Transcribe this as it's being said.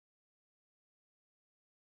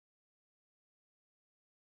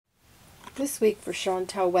This week for Show and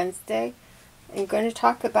Tell Wednesday, I'm going to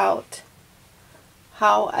talk about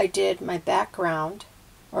how I did my background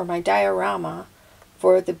or my diorama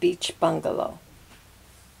for the beach bungalow.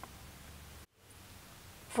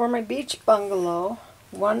 For my beach bungalow,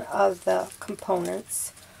 one of the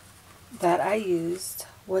components that I used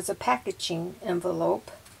was a packaging envelope,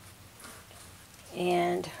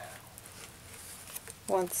 and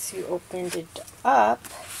once you opened it up,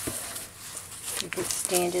 you could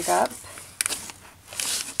stand it up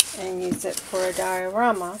and use it for a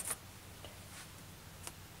diorama.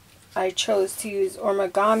 I chose to use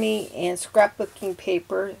origami and scrapbooking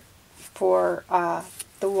paper for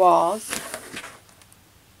the walls.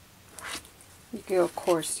 You could of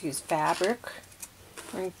course use fabric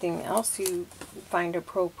or anything else you find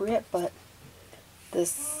appropriate, but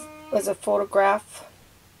this was a photograph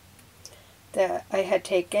that I had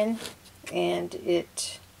taken and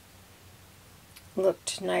it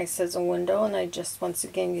looked nice as a window, and I just once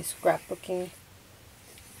again used scrapbooking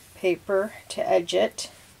paper to edge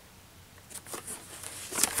it.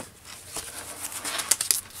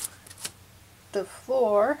 The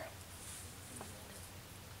floor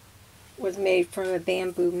was made from a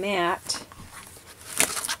bamboo mat,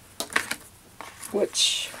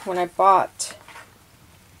 which when I bought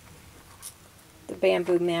the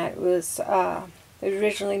bamboo mat, it was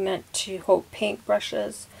originally meant to hold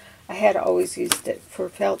paintbrushes. I had always used it for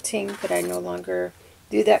felting, but I no longer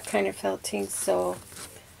do that kind of felting, so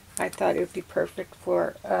I thought it would be perfect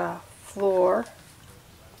for a floor,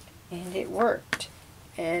 and it worked.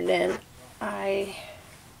 And then I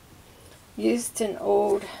used an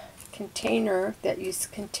old container that used to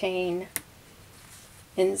contain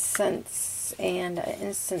incense and an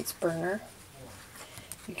incense burner.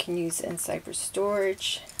 You can use it inside for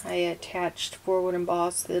storage. I attached 4 wooden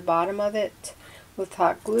balls to the bottom of it with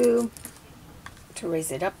hot glue to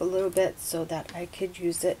raise it up a little bit so that I could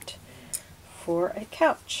use it for a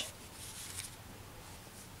couch.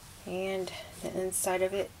 And the inside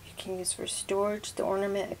of it you can use for storage. The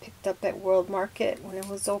ornament I picked up at World Market when it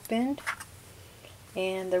was opened.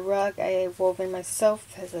 And the rug I woven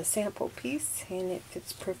myself as a sample piece, and it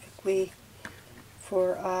fits perfectly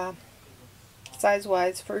for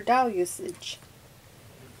size-wise for doll usage.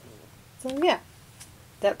 So yeah,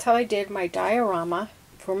 that's how I did my diorama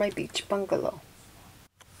for my beach bungalow.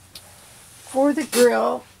 For the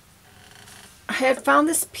grill, I had found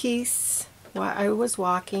this piece while I was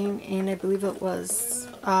walking, and I believe it was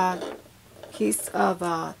a piece of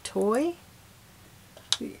a toy.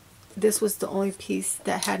 This was the only piece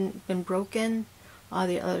that hadn't been broken. All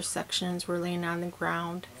the other sections were laying on the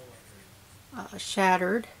ground,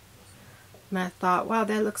 shattered. And I thought, wow,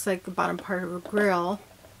 that looks like the bottom part of a grill.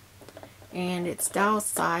 And it's doll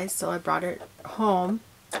size, so I brought it home.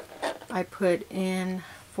 I put in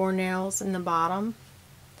 4 nails in the bottom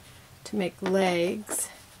to make legs.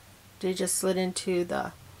 They just slid into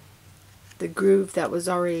the groove that was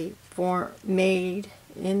already made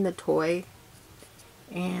in the toy.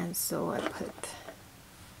 And so I put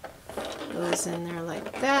those in there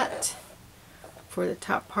like that. For the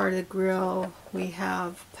top part of the grill, we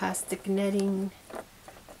have plastic netting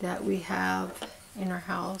that we have in our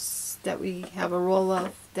house, that we have a roll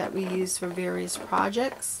of, that we use for various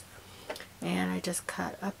projects. And I just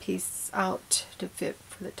cut a piece out to fit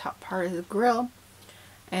for the top part of the grill.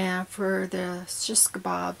 And for the shish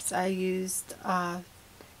kebabs, I used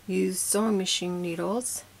sewing machine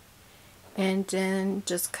needles, and then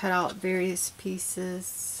just cut out various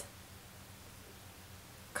pieces,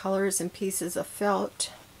 colors and pieces of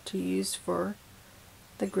felt to use for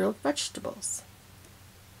the grilled vegetables.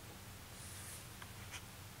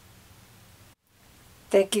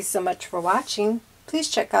 Thank you so much for watching. Please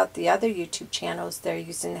check out the other YouTube channels. They're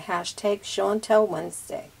using the hashtag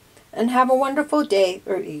showandtellWednesday. And have a wonderful day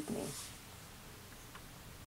or evening.